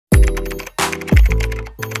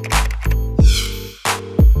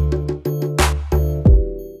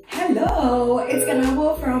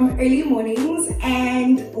early mornings,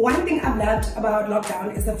 and one thing I've loved about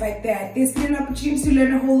lockdown is the fact that there's been an opportunity to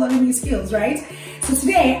learn a whole lot of new skills, right? So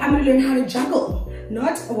today I'm going to learn how to juggle.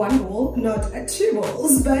 Not one ball, not two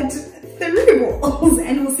balls, but 3 balls,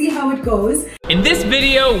 and we'll see how it goes. In this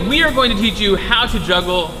video, we are going to teach you how to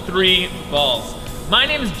juggle 3 balls. My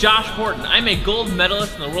name is Josh Horton. I'm a gold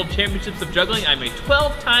medalist in the World Championships of Juggling. I'm a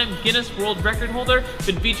 12-time Guinness World Record holder,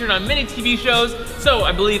 been featured on many TV shows, so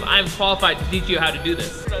I believe I'm qualified to teach you how to do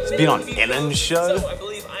this. It's been on Ellen's show? So I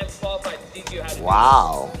believe I'm qualified to teach you how to do this.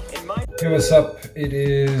 Wow. Hey, what's up? It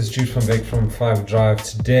is Jude from 5 Drive.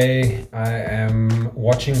 Today I am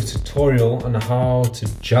watching a tutorial on how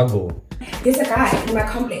to juggle. There's a guy in my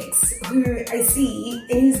complex who I see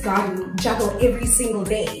in his garden juggle every single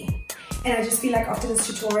day. And I just feel like after this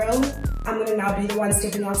tutorial, I'm gonna now be the one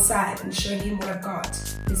stepping outside and showing him what I've got.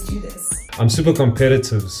 Let's do this. I'm super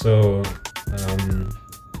competitive, so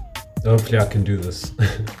hopefully I can do this.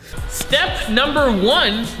 Step number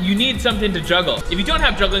 1, you need something to juggle. If you don't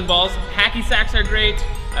have juggling balls, hacky sacks are great.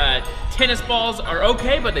 Tennis balls are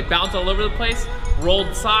okay, but they bounce all over the place.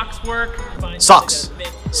 Rolled socks work. Socks.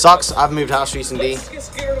 Socks. I've moved house recently,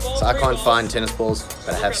 so I can't find tennis balls,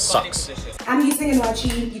 but I have socks. I'm using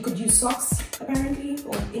Ntshweng. You could use socks, apparently,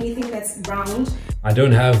 or anything that's round. I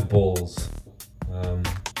don't have balls.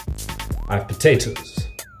 I have potatoes.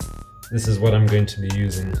 This is what I'm going to be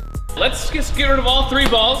using. Let's just get rid of all 3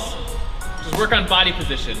 balls. Just work on body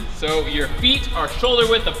position. So your feet are shoulder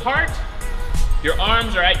width apart. Your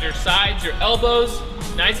arms are at your sides, your elbows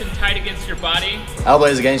nice and tight against your body.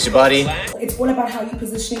 Elbows against your body. It's all about how you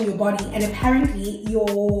position your body, and apparently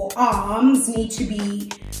your arms need to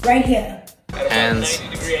be right here. Hands.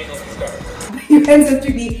 90-degree angle to start. Your hands have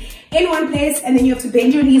to be in one place, and then you have to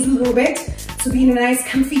bend your knees a little bit to be in a nice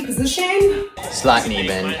comfy position. Slight knee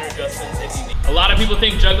bend. A lot of people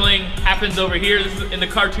think juggling happens over here. This is in the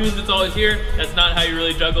cartoons, it's always here. That's not how you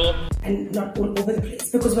really juggle. And not all over the place,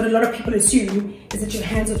 because what a lot of people assume is that your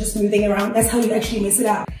hands are just moving around. That's how you actually mess it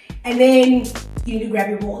up. And then you need to grab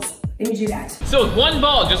your balls. Let me do that. So with 1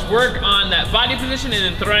 ball, just work on that body position and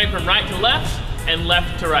then throwing from right to left and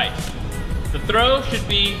left to right. The throw should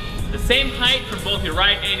be the same height from both your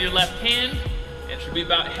right and your left hand. It should be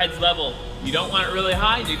about heads level. You don't want it really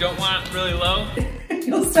high, you don't want it really low.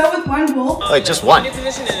 You'll start with 1 ball. Wait, just 1?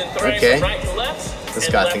 Okay. From right to left, this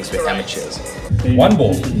guy thinks we're amateurs. 1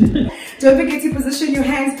 ball. Don't forget to position your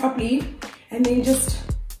hands properly, and then just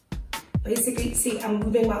basically, see, I'm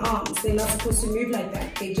moving my arms. They're not supposed to move like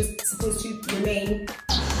that. They're just supposed to remain.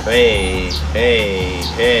 Hey, hey,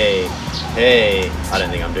 hey, hey. I don't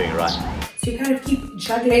think I'm doing it right. So you kind of keep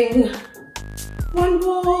juggling 1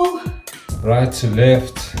 ball. Right to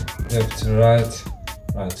left, left to right,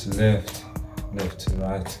 right to left, left to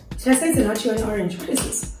right. Should I say it's a Ntshweng and orange? What is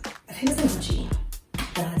this? I think it's a Ntshweng.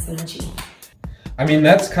 Yeah, it's a Ntshweng. I mean,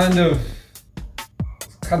 that's kind of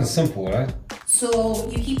simple, right? So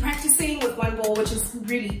you keep practicing with 1 ball, which is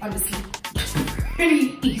really, honestly,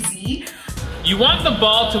 pretty easy. You want the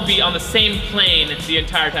ball to be on the same plane the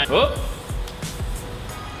entire time. Oh.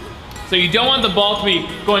 So you don't want the ball to be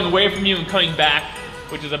going away from you and coming back,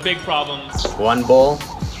 which is a big problem. 1 ball,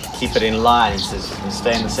 keep it in line. It says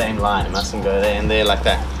stay in the same line. It mustn't go there and there like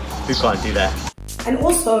that. Who can't do that? And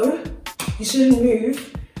also, you shouldn't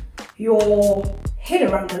move your head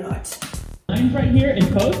around a lot. Lines right here in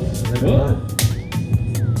post.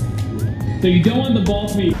 So you don't want the ball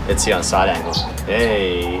to be... Let's see on side angle.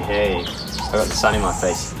 Hey, hey. I got the sun in my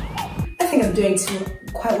face. I think I'm doing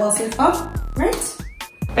quite well so far, right?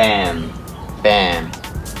 Bam, bam,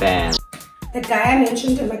 bam. That guy I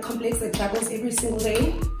mentioned in my complex that juggles every single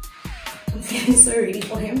day, I'm feeling so ready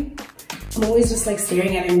for him. I'm always just like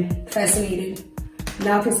staring at him, fascinated.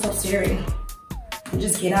 Now I can stop staring and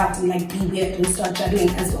just get out and like be weird and start juggling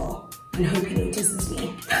as well, and hope he notices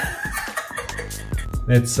me.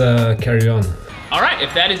 Let's carry on. All right,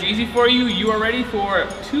 if that is easy for you, you are ready for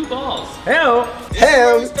 2 balls. Hell,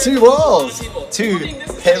 hell, 2 balls. 2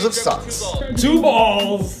 pairs of socks. 2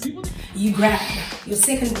 balls. You grab your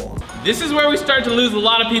 2nd ball. This is where we start to lose a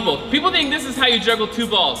lot of people. People think this is how you juggle 2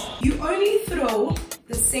 balls. You only throw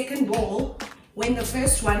the 2nd ball when the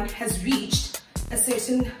first one has reached a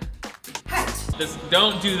certain height. Just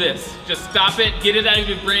don't do this. Just stop it, get it out of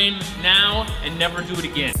your brain now, and never do it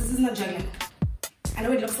again. This is not juggling. I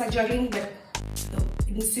know it looks like juggling, but no,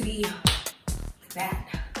 it needs to be like that.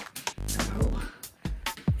 No.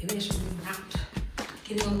 Maybe I should move around.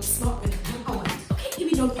 Getting on the slot with it. Oh, okay,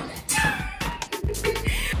 maybe don't do that.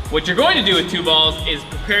 What you're going to do with 2 balls is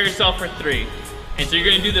prepare yourself for 3. And so you're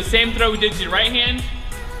going to do the same throw we did to your right hand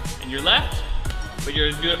and your left, but you're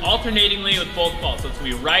going to do it alternatingly with both balls. So it's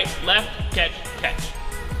going to be right, left, catch, catch.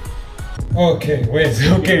 Okay, wait,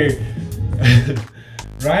 okay.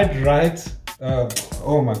 Right.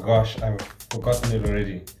 Oh my gosh, I've forgotten it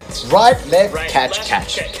already. It's right, left, catch,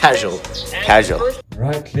 catch. Casual.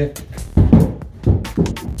 Right, left.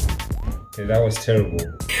 Okay, that was terrible.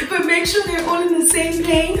 But make sure they're all in the same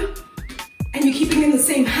plane and you're keeping them the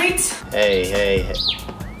same height. Hey.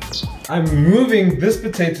 I'm moving this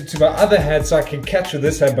potato to my other hand so I can catch with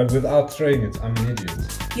this hand, but without throwing it. I'm an idiot.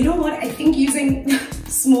 You know what? I think using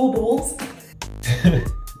small balls. I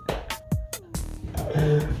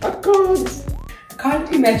can't. I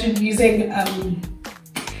can't imagine using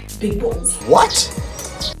big balls. What?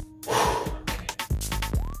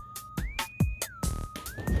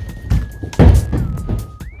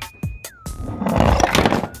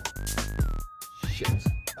 Shit.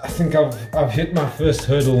 I think I've hit my first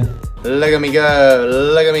hurdle. Look at me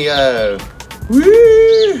go.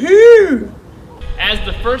 Woohoo! As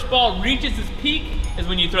the first ball reaches its peak is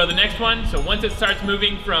when you throw the next one. So once it starts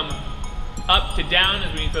moving from up to down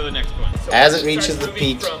is when you throw the next one. So as it reaches the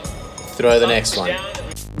peak, throw the next one.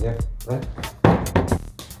 Yeah, right.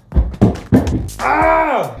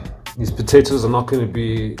 Ah! These potatoes are not going to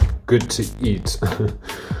be good to eat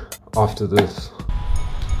after this.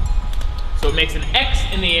 So it makes an X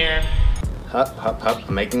in the air. Hup.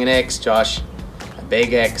 I'm making an X, Josh. A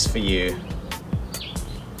big X for you.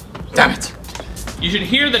 Damn it. You should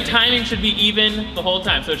hear the timing should be even the whole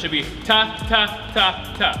time. So it should be ta, ta,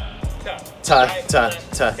 ta, ta. Ta.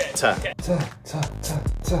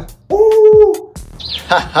 Ooh!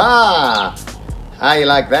 Haha! How you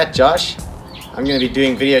like that, Josh? I'm going to be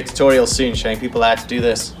doing video tutorials soon showing people how to do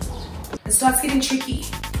this. It starts getting tricky.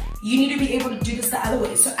 You need to be able to do this the other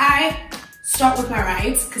way. So I start with my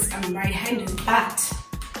right because I'm right-handed, but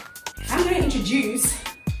I'm going to introduce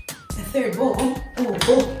the third ball.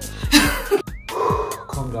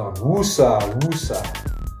 Calm down. Woosa.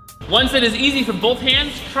 Once it is easy for both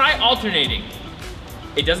hands, try alternating.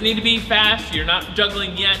 It doesn't need to be fast, you're not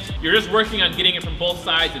juggling yet. You're just working on getting it from both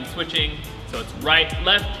sides and switching. So it's right,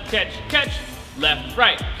 left, catch, left,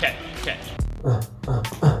 right, catch.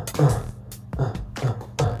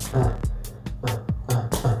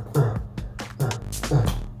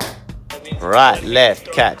 Right,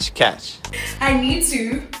 left, catch. I need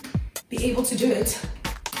to be able to do it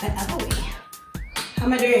the other way. How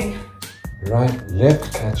am I doing? Right,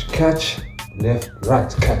 left, catch. Left,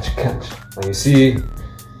 right, catch. Now you see.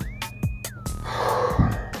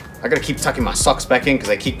 I gotta keep tucking my socks back in because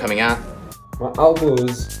they keep coming out. My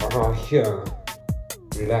elbows are here.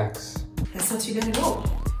 Relax. That's not too bad at all.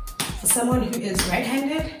 For someone who is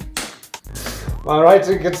right-handed. My right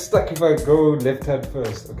hand gets stuck if I go left hand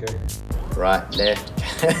first, okay? Right, left,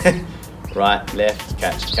 right, left,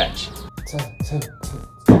 catch.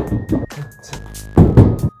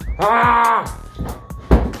 Ah!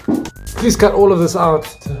 Please cut all of this out.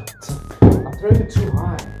 I'm throwing it too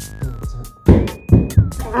high.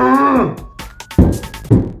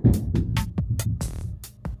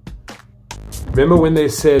 Remember when they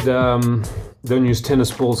said don't use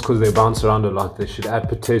tennis balls because they bounce around a lot? They should add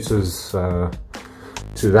potatoes to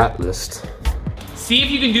that list. See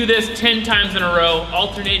if you can do this 10 times in a row,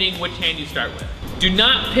 alternating which hand you start with. Do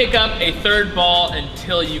not pick up a third ball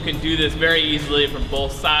until you can do this very easily from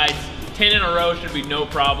both sides. 10 in a row should be no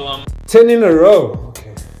problem. 10 in a row.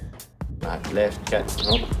 Okay. Right, left, catch.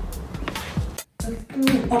 Oh.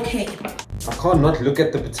 Okay. I can't not look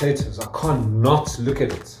at the potatoes. I can't not look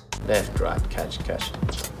at it. Left, right, catch.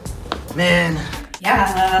 Man.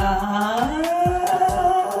 Yeah.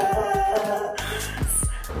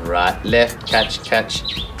 Right, left, catch.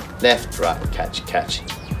 Left, right, catch.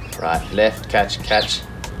 Right, left, catch.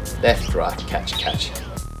 Left, right, catch.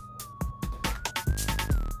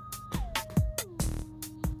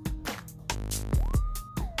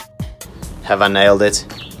 Have I nailed it?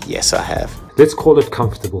 Yes, I have. Let's call it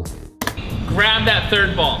comfortable. Grab that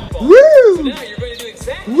third ball. Woo! So now you're going to do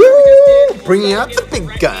exactly Woo! Bringing out the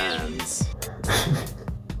big guns.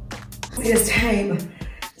 It is time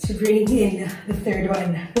to bring in the third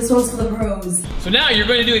one. This one's for the pros. So now you're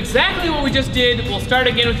going to do exactly what we just did. We'll start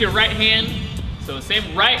again with your right hand. So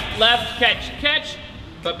same right, left, catch.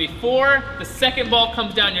 But before the second ball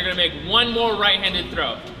comes down, you're going to make one more right-handed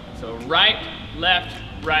throw. So right, left,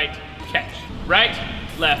 right, catch. Right,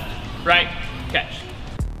 left, right, catch.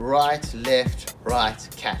 Right, left, right,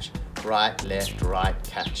 catch. Right, left, right,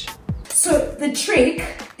 catch. So the trick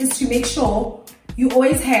is to make sure you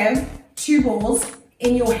always have two balls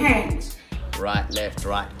in your hand. Right, left,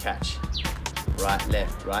 right, catch. Right,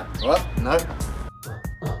 left, right. Oh, no.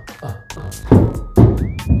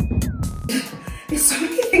 There's so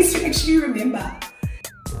many things to actually remember.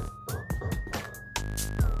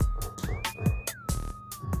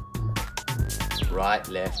 right,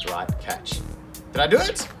 left, right, catch. Did I do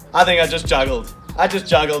it? I think I just juggled. I just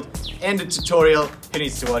juggled. End of tutorial. Who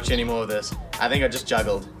needs to watch any more of this? I think I just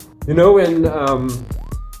juggled. You know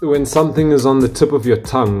when something is on the tip of your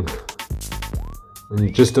tongue and you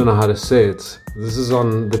just don't know how to say it? This is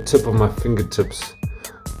on the tip of my fingertips,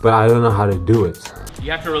 but I don't know how to do it. You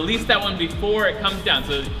have to release that one before it comes down.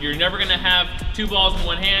 So you're never gonna have 2 balls in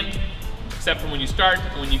one hand, except for when you start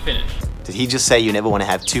and when you finish. Did he just say you never want to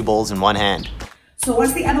have 2 balls in one hand? So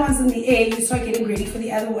once the other one's in the air, you start getting ready for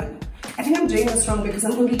the other one. I think I'm doing this wrong because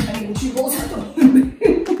I'm only cutting 2 balls at the moment.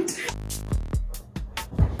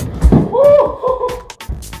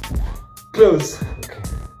 Close. Okay.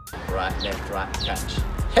 Right, left, right, catch.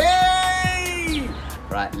 Hey!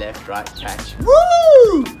 Right, left, right, catch.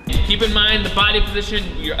 Woo! Keep in mind the body position,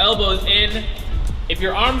 your elbows in. If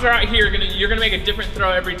your arms are out here, you're gonna make a different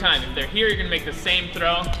throw every time. If they're here, you're gonna make the same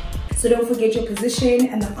throw. So don't forget your position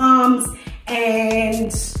and the arms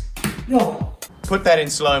and yo. Put that in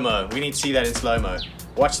slow-mo. We need to see that in slow-mo.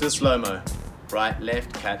 Watch the slow-mo. Right,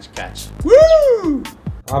 left, catch, catch. Woo!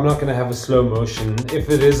 I'm not gonna have a slow motion. If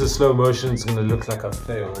it is a slow motion, it's gonna look like I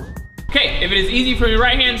failed. Okay, if it is easy for your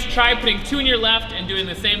right hands, try putting 2 in your left and doing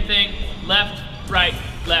the same thing. Left, right,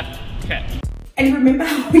 left, catch. And remember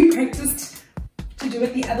how we practiced to do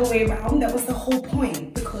it the other way around? That was the whole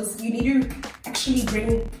point, because you need to actually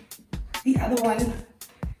bring the other one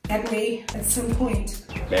that way at some point.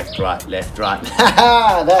 Left, right, left, right.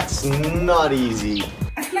 Haha, that's not easy.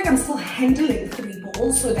 I feel like I'm still handling 3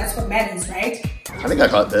 balls, so that's what matters, right? I think I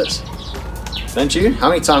got this. Don't you? How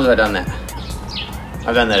many times have I done that?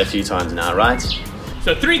 I've done that a few times now, right?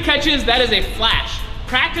 So 3 catches, that is a flash.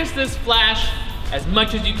 Practice this flash as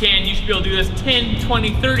much as you can. You should be able to do this 10,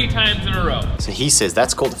 20, 30 times in a row. So he says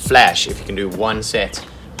that's called a flash if you can do 1 set.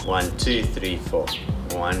 1, 2, 3, 4.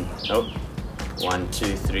 1, oh. 1,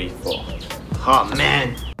 2, 3, 4. Oh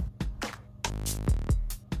man.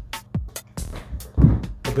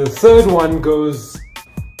 The third one goes,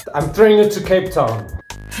 I'm throwing it to Cape Town.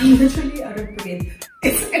 I'm literally out of breath.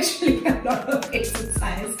 It's actually a lot of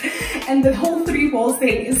exercise. And the whole 3 balls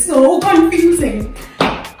thing is so confusing.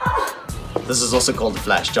 This is also called a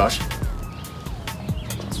flash, Josh.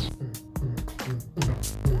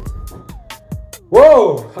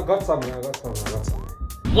 Whoa! I got something.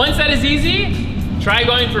 Once that is easy, try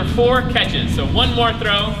going for 4 catches. So 1 more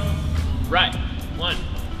throw. Right. 1,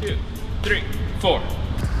 2, 3, 4.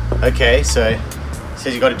 Okay, so it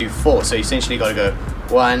says you got to do 4. So you essentially got to go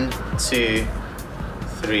 1, 2,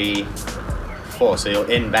 3, 4. So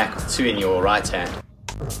you'll end back with 2 in your right hand.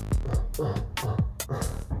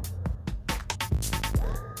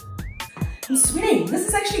 I'm sweating. This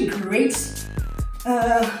is actually great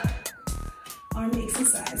arm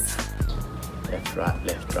exercise. Left, right,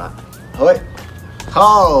 left, right. Hoi.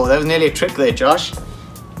 Oh, that was nearly a trick there, Josh.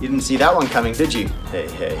 You didn't see that one coming, did you? Hey,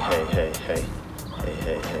 hey, hey, hey, hey. Hey,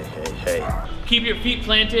 hey, hey, hey, hey. Keep your feet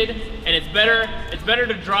planted, and it's better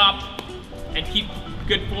to drop and keep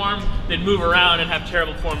good form than move around and have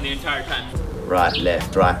terrible form the entire time. Right,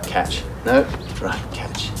 left, right, catch. No, right,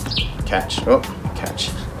 catch. Catch. Oh,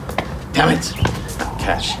 catch. Damn it.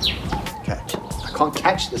 Catch. Catch. I can't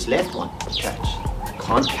catch this left one. Catch.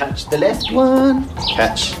 Can't catch the left one.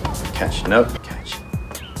 Catch. Catch. No, catch.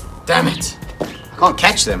 Damn it. I can't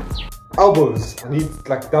catch them. Elbows. I need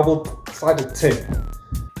like double-sided tape.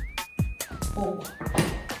 Oh.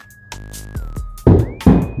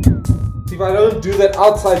 See, if I don't do that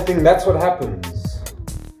outside thing, that's what happens.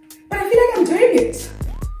 But I feel like I'm doing it.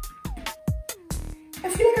 I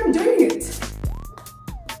feel like I'm doing it.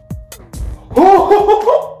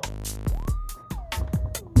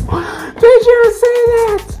 Did you say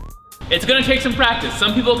that? It's gonna take some practice.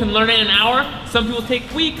 Some people can learn it in an hour. Some people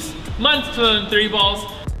take weeks, months to learn 3 balls.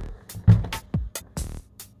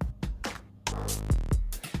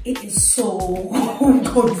 It is so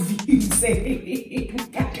confusing.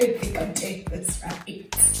 I don't think I'm doing this right.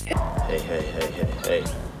 Hey, hey, hey, hey, hey.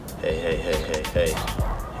 Hey, hey, hey, hey, hey.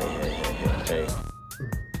 Hey, hey, hey, hey, hey.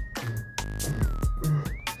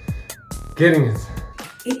 Getting it.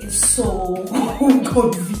 It is so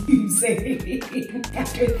confusing. I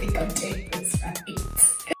don't think I'm doing this right.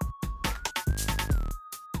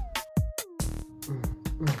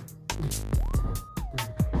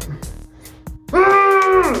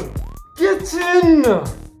 Get in!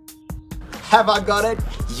 Have I got it?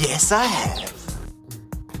 Yes, I have.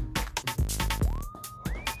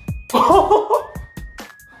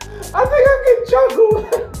 I think I can juggle.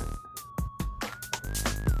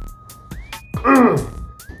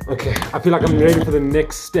 Okay, I feel like I'm ready for the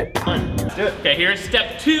next step. Okay, here's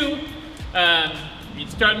step 2. You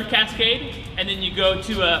start in the cascade, and then you go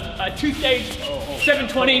to a two-stage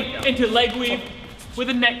 720 into leg weave with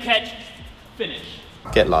a neck catch, finish.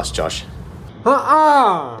 Get lost, Josh.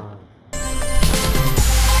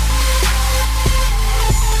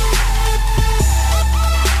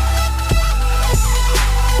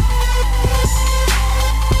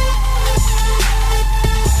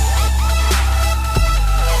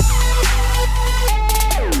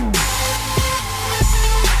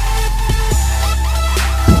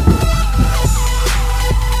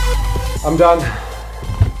 I'm done.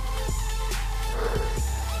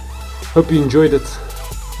 Hope you enjoyed it.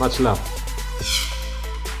 Much love.